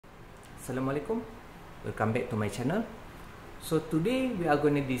Assalamualaikum, welcome back to my channel. So today we are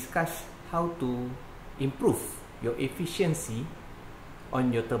going to discuss how to improve your efficiency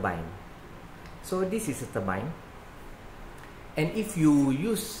on your turbine. So this is a turbine, and if you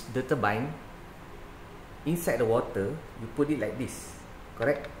use the turbine inside the water, you put it like this,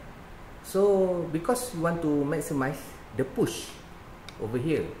 correct? So because you want to maximize the push over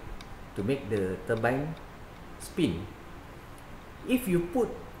here to make the turbine spin, if you put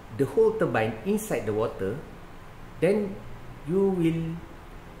the whole turbine inside the water, then you will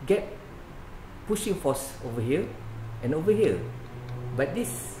get pushing force over here and over here, but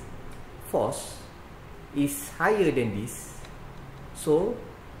this force is higher than this, so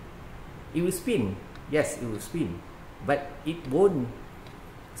it will spin. Yes, it will spin, but it won't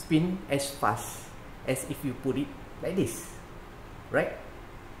spin as fast as if you put it like this, right?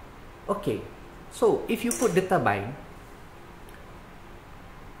 Okay, so if you put the turbine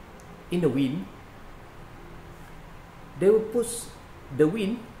in the wind, the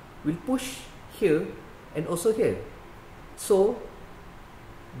wind will push here and also here, so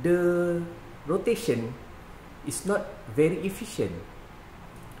the rotation is not very efficient.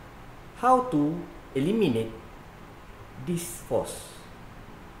 How to eliminate this force?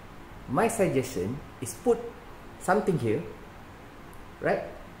 My suggestion is put something here, right?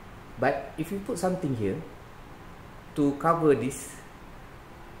 But if you put something here to cover this,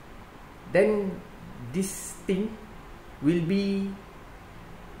 then this thing will be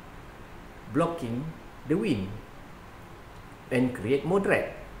blocking the wind and create more drag,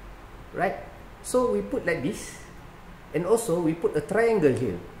 right? So we put like this, and also we put a triangle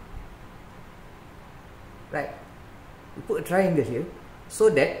here, right? We put a triangle here so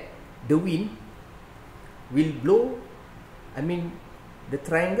that the wind will blow. I mean, the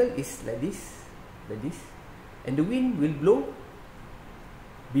triangle is like this, and the wind will blow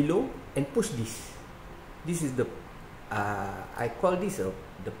below and push this. This is the I call this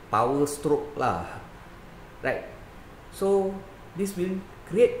the power stroke lah, right? So this will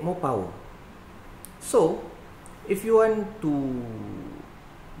create more power. So if you want to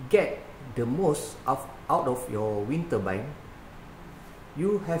get the most out of your wind turbine,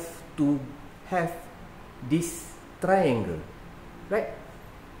 you have to have this triangle, right?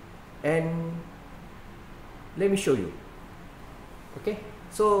 And let me show you. Okay,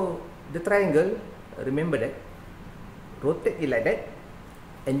 so the triangle, remember that, rotate it like that,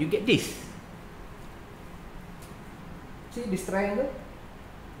 and you get this. See this triangle?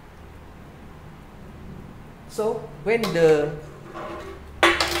 So when the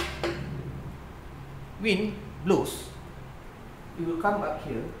wind blows, it will come up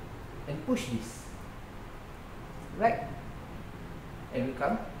here and push this, right? And will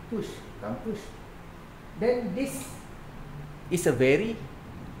come push. Then this is a very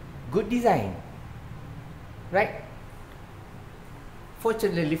good design, right?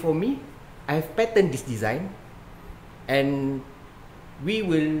 Fortunately for me, I have patented this design, and we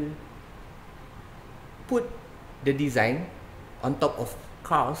will put the design on top of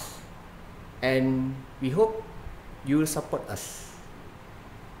cars, and we hope you will support us.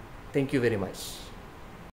 Thank you very much.